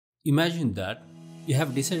Imagine that you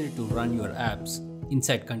have decided to run your apps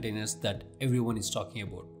inside containers that everyone is talking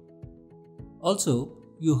about. Also,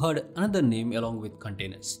 you heard another name along with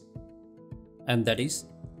containers, and that is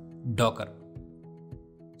Docker.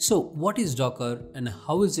 So, what is Docker and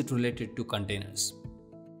how is it related to containers?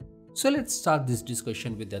 So, let's start this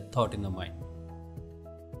discussion with that thought in the mind.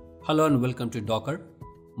 Hello and welcome to Docker.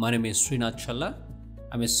 My name is Srinath Challa.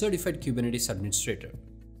 I'm a certified Kubernetes administrator.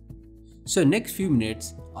 So next few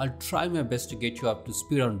minutes, I'll try my best to get you up to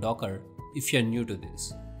speed on Docker if you're new to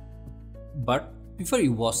this. But before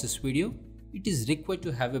you watch this video, it is required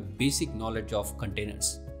to have a basic knowledge of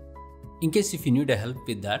containers. In case if you need help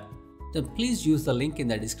with that, then please use the link in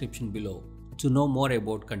the description below to know more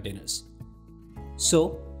about containers.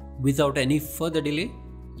 So without any further delay,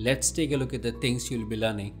 let's take a look at the things you'll be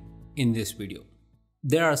learning in this video.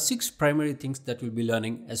 There are 6 primary things that we'll be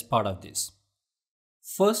learning as part of this.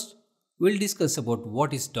 First, we'll discuss about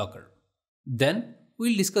what is Docker. Then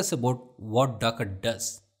we'll discuss about what Docker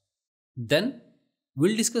does. Then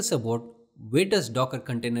we'll discuss about where does Docker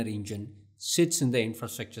Container Engine sits in the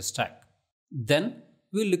infrastructure stack. Then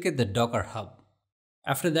we'll look at the Docker Hub.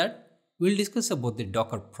 After that, we'll discuss about the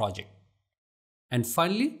Docker project. And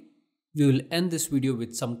finally, we will end this video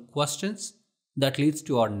with some questions that leads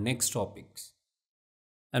to our next topics.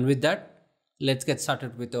 And with that, let's get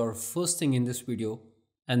started with our first thing in this video,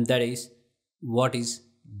 and that is, what is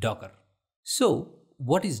Docker? So,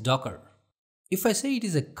 what is Docker? If I say it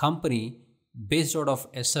is a company based out of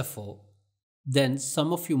SFO, then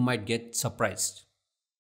some of you might get surprised.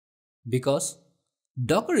 Because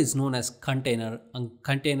Docker is known as container and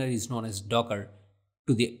container is known as Docker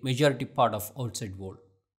to the majority part of outside world.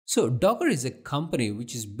 So, Docker is a company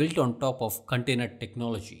which is built on top of container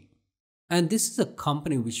technology. And this is a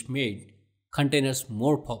company which made containers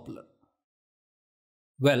more popular.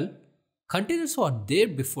 Well, containers were there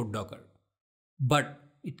before Docker, but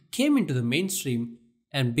it came into the mainstream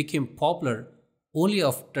and became popular only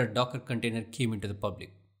after Docker container came into the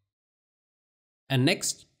public. And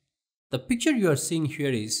next, the picture you are seeing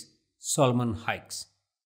here is Solomon Hykes.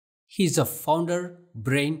 He is the founder,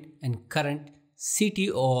 brain, and current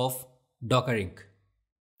CTO of Docker Inc.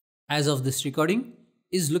 As of this recording,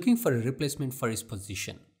 is looking for a replacement for his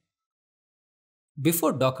position.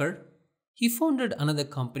 Before Docker, he founded another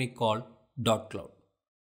company called .cloud.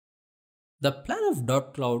 The plan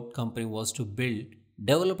of .cloud company was to build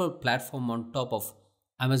developer platform on top of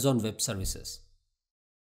Amazon Web Services.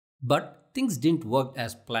 But things didn't work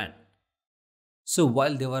as planned. So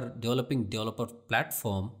while they were developing developer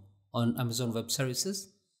platform on Amazon Web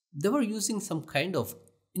Services, they were using some kind of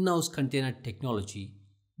in-house container technology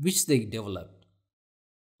which they developed.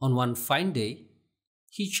 On one fine day,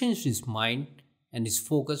 he changed his mind and his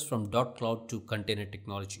focus from .cloud to container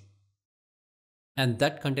technology. And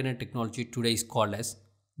that container technology today is called as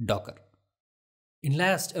Docker. In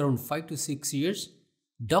last around 5 to 6 years,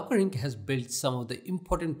 Docker Inc. has built some of the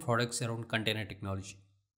important products around container technology.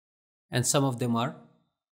 And some of them are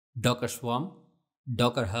Docker Swarm,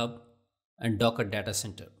 Docker Hub, and Docker Data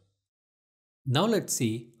Center. Now let's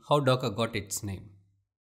see how Docker got its name.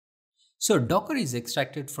 So Docker is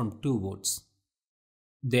extracted from 2 words.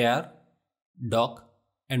 They are dock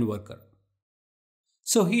and worker.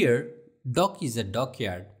 So here, dock is a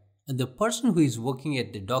dockyard and the person who is working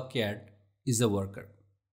at the dockyard is a worker.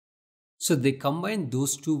 So they combined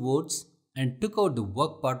those 2 words and took out the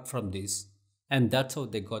work part from this, and that's how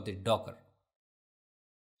they got the Docker.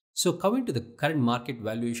 So coming to the current market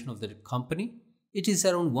valuation of the company, it is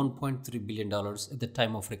around $1.3 billion at the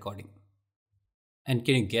time of recording. And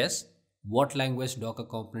can you guess what language Docker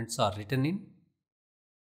components are written in?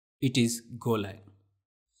 It is Golang.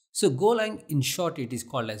 So Golang, in short, it is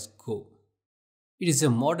called as Go. It is a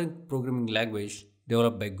modern programming language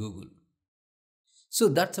developed by Google. So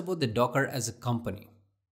that's about the Docker as a company.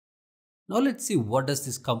 Now let's see what does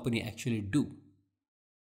this company actually do.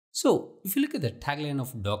 So if you look at the tagline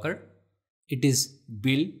of Docker, it is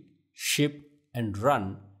build, ship, and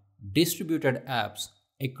run distributed apps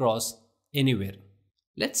across anywhere.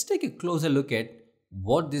 Let's take a closer look at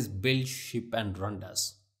what this build, ship, and run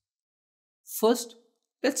does. First,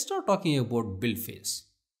 let's start talking about build phase.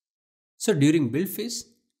 So during build phase,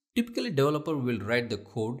 typically developer will write the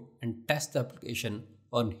code and test the application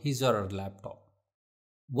on his or her laptop.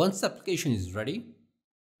 Once the application is ready,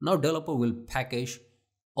 now developer will package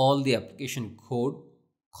all the application code,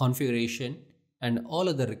 configuration, and all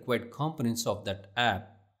other required components of that app,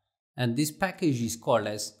 and this package is called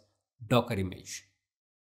as Docker image.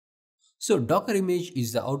 So Docker image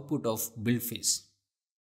is the output of build phase.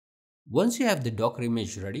 Once you have the Docker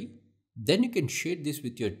image ready, then you can share this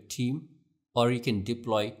with your team or you can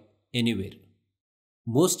deploy anywhere.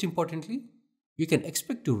 Most importantly, you can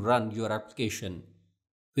expect to run your application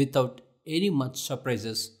without any much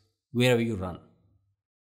surprises wherever you run.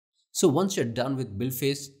 So once you're done with build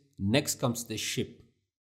phase, next comes the ship.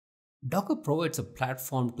 Docker provides a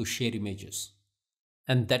platform to share images,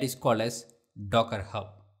 and that is called as Docker Hub.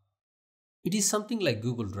 It is something like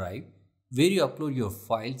Google Drive, where you upload your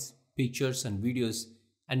files, pictures and videos,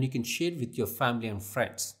 and you can share with your family and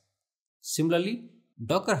friends. Similarly,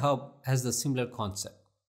 Docker Hub has the similar concept.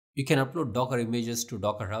 You can upload Docker images to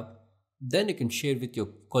Docker Hub, then you can share with your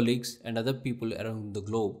colleagues and other people around the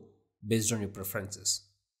globe based on your preferences.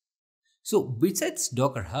 So besides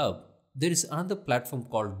Docker Hub, there is another platform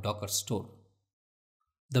called Docker Store.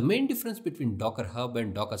 The main difference between Docker Hub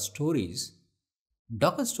and Docker Store is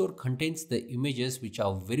Docker Store contains the images which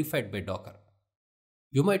are verified by Docker.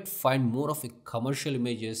 You might find more of a commercial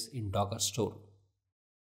images in Docker Store.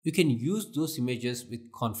 You can use those images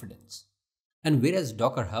with confidence. And whereas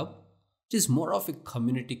Docker Hub, it is more of a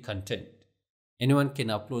community content. Anyone can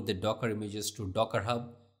upload the Docker images to Docker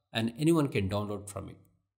Hub and anyone can download from it.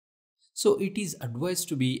 So it is advised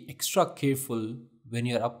to be extra careful when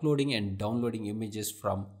you are uploading and downloading images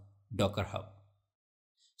from Docker Hub.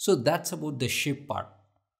 So that's about the ship part.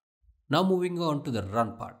 Now moving on to the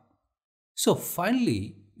run part. So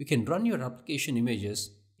finally, you can run your application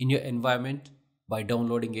images in your environment by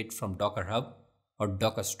downloading it from Docker Hub or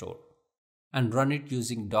Docker Store and run it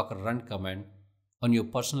using Docker run command on your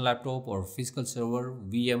personal laptop or physical server,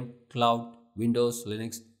 VM, cloud, Windows,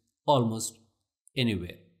 Linux, almost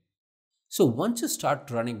anywhere. So once you start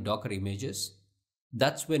running Docker images,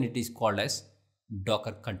 that's when it is called as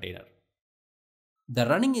Docker container. The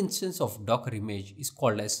running instance of Docker image is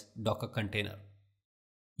called as Docker container.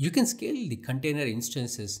 You can scale the container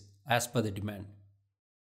instances as per the demand.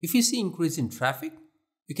 If you see increase in traffic,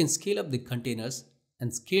 you can scale up the containers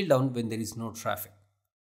and scale down when there is no traffic.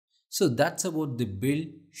 So that's about the build,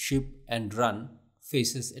 ship and run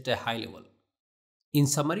phases at a high level. In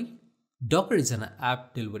summary, Docker is an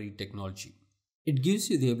app delivery technology. It gives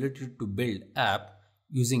you the ability to build app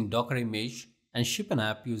using Docker image and ship an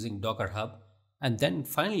app using Docker Hub, and then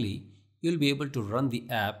finally you'll be able to run the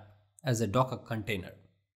app as a Docker container,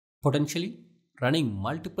 potentially running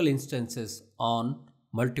multiple instances on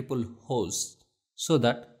multiple hosts so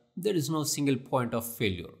that there is no single point of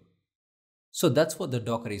failure. So that's what the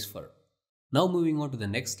Docker is for. Now moving on to the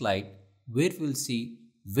next slide, where we'll see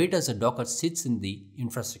where does a Docker sits in the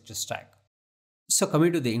infrastructure stack. So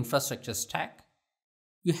coming to the infrastructure stack,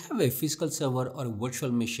 you have a physical server or a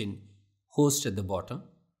virtual machine host at the bottom.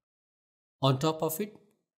 On top of it,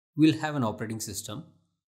 we'll have an operating system,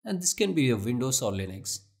 and this can be a Windows or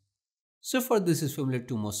Linux. So far this is familiar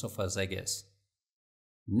to most of us, I guess.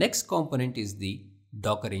 Next component is the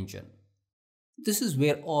Docker engine. This is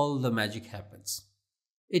where all the magic happens.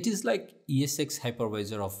 It is like ESX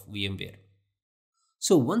hypervisor of VMware.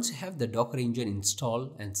 So once you have the Docker engine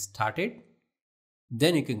installed and started,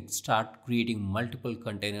 then you can start creating multiple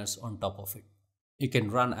containers on top of it. You can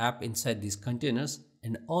run app inside these containers,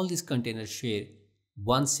 and all these containers share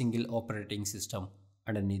one single operating system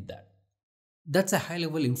underneath that. That's a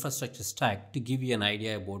high-level infrastructure stack to give you an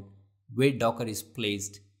idea about where Docker is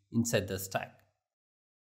placed inside the stack.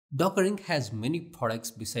 Docker Inc. has many products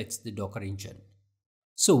besides the Docker engine.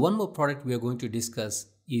 So one more product we are going to discuss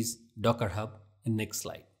is Docker Hub in next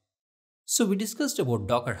slide. So we discussed about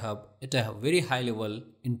Docker Hub at a very high level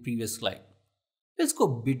in previous slide. Let's go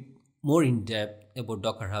a bit more in depth about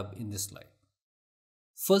Docker Hub in this slide.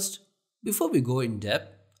 First, before we go in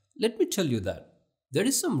depth, let me tell you that there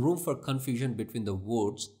is some room for confusion between the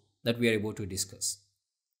words that we are about to discuss,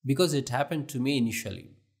 because it happened to me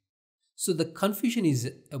initially. So the confusion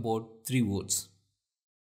is about three words.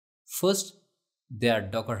 First, they are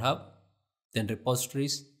Docker Hub, then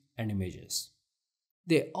repositories and images.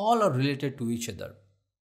 They all are related to each other.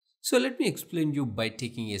 So let me explain you by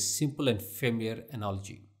taking a simple and familiar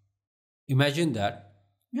analogy. Imagine that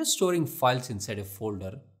you're storing files inside a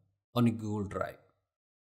folder on a Google Drive.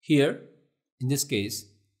 Here, in this case,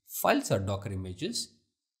 files are Docker images,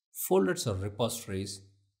 folders are repositories,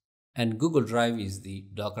 and Google Drive is the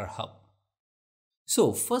Docker Hub.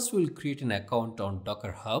 So first we'll create an account on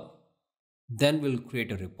Docker Hub, then we'll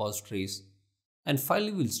create a repositories, and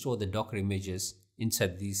finally we'll store the Docker images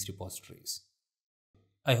inside these repositories.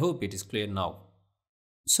 I hope it is clear now.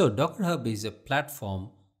 So Docker Hub is a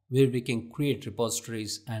platform where we can create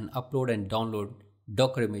repositories and upload and download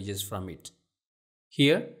Docker images from it.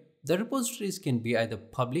 Here, the repositories can be either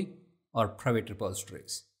public or private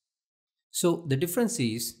repositories. So the difference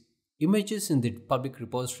is, images in the public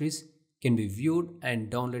repositories can be viewed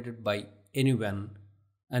and downloaded by anyone,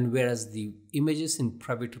 and whereas the images in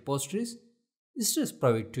private repositories is just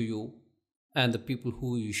private to you and the people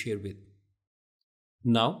who you share with.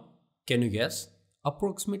 Now, can you guess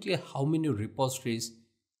approximately how many repositories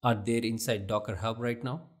are there inside Docker Hub right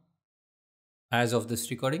now? As of this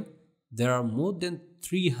recording, there are more than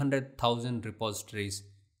 300,000 repositories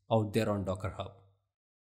out there on Docker Hub.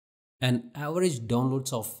 An average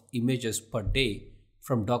downloads of images per day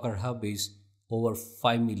from Docker Hub is over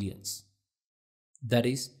 5 millions. That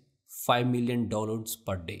is 5 million downloads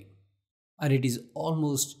per day. And it is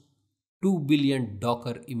almost 2 billion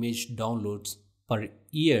Docker image downloads per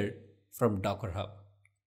year from Docker Hub.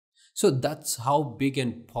 So that's how big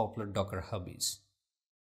and popular Docker Hub is.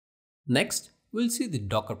 Next, we'll see the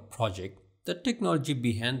Docker project, the technology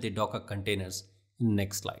behind the Docker containers in the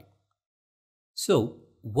next slide. So,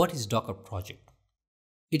 what is Docker project?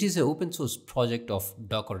 It is an open source project of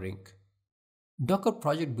Docker Inc. Docker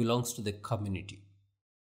project belongs to the community.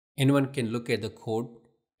 Anyone can look at the code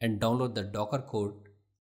and download the Docker code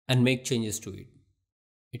and make changes to it.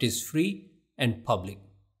 It is free and public,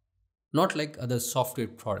 not like other software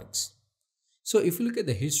products. So if you look at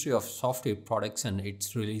the history of software products and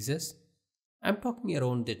its releases, I'm talking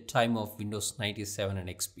around the time of Windows 97 and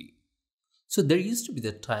XP. So there used to be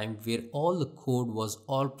the time where all the code was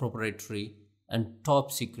all proprietary and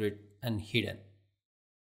top secret and hidden.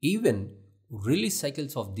 Even release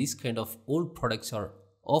cycles of these kind of old products are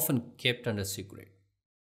often kept under secret.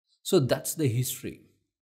 So that's the history.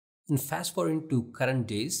 And fast forward to current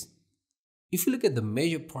days, if you look at the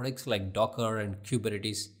major products like Docker and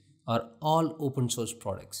Kubernetes are all open source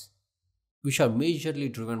products, which are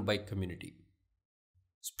majorly driven by community.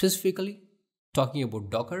 Specifically, talking about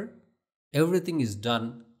Docker, everything is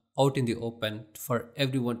done out in the open for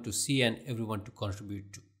everyone to see and everyone to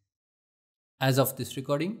contribute to. As of this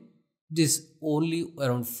recording, it is only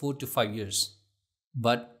around 4 to 5 years,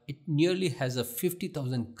 but it nearly has a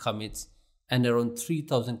 50,000 commits and around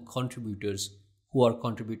 3,000 contributors who are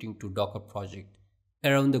contributing to Docker project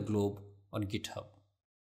around the globe on GitHub.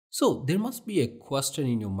 So there must be a question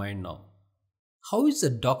in your mind now. How is the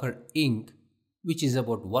Docker Inc., which is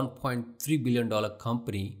about $1.3 billion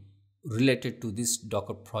company, related to this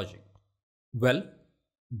Docker project? Well,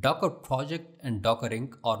 Docker project and Docker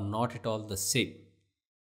Inc. are not at all the same.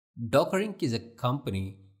 Docker Inc. is a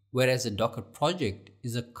company, whereas a Docker project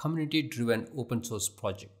is a community-driven open source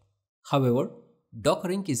project. However, Docker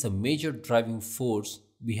Inc. is a major driving force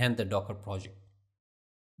behind the Docker project.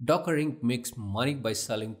 Docker Inc. makes money by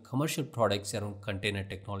selling commercial products around container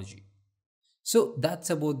technology. So that's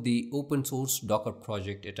about the open source Docker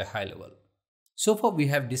project at a high level. So far we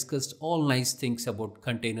have discussed all nice things about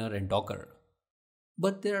container and Docker,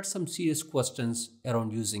 but there are some serious questions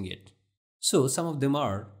around using it. So some of them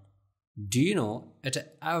are, do you know at an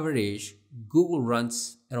average Google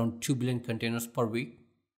runs around 2 billion containers per week?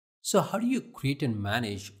 So how do you create and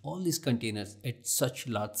manage all these containers at such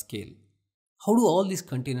large scale? How do all these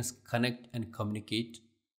containers connect and communicate?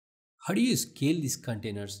 How do you scale these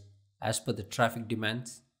containers as per the traffic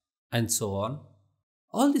demands? And so on.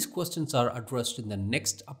 All these questions are addressed in the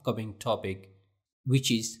next upcoming topic,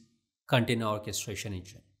 which is container orchestration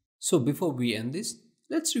engine. So before we end this,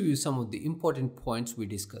 let's review some of the important points we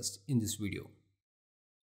discussed in this video.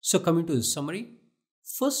 So coming to the summary,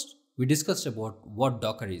 first we discussed about what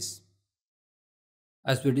Docker is.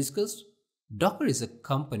 As we discussed, Docker is a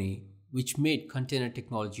company which made container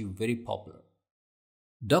technology very popular.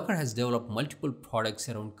 Docker has developed multiple products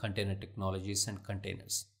around container technologies and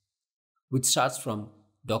containers, which starts from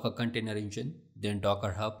Docker Container Engine, then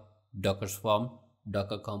Docker Hub, Docker Swarm,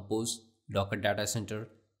 Docker Compose, Docker Data Center,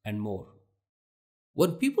 and more.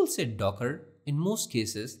 When people say Docker, in most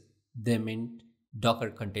cases, they meant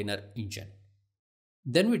Docker Container Engine.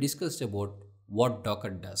 Then we discussed about what Docker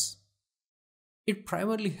does. It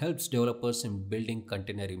primarily helps developers in building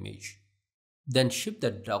container image, then ship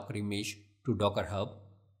that Docker image to Docker Hub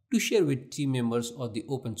to share with team members or the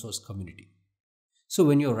open source community. So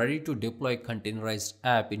when you're ready to deploy a containerized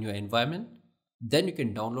app in your environment, then you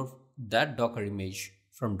can download that Docker image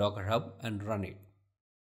from Docker Hub and run it.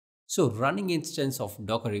 So running instance of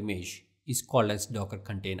Docker image is called as Docker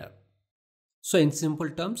container. So in simple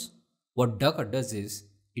terms, what Docker does is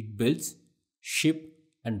it builds, ship,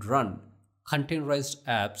 and run containerized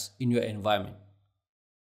apps in your environment.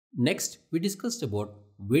 Next, we discussed about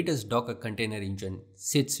where does Docker Container Engine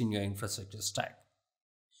sits in your infrastructure stack.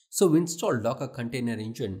 So we install Docker Container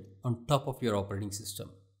Engine on top of your operating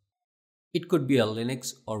system. It could be a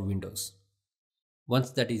Linux or Windows.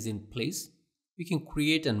 Once that is in place, we can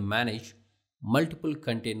create and manage multiple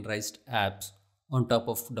containerized apps on top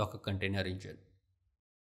of Docker Container Engine.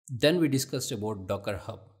 Then we discussed about Docker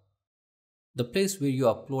Hub, the place where you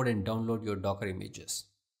upload and download your Docker images.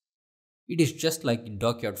 It is just like a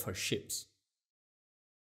dockyard for ships.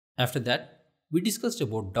 After that, we discussed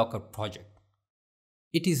about Docker Project.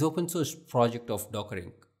 It is open source project of Docker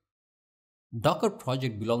Inc. Docker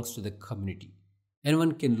project belongs to the community.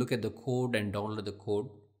 Anyone can look at the code and download the code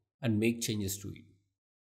and make changes to it.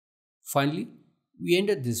 Finally, we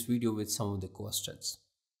ended this video with some of the questions.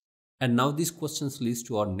 And now these questions leads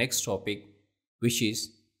to our next topic, which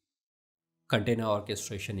is container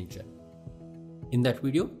orchestration engine. In that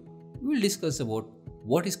video, we will discuss about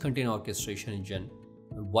what is container orchestration engine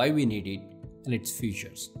and why we need it and its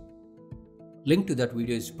features. Link to that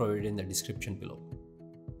video is provided in the description below.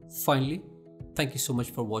 Finally, thank you so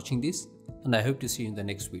much for watching this, and I hope to see you in the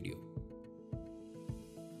next video.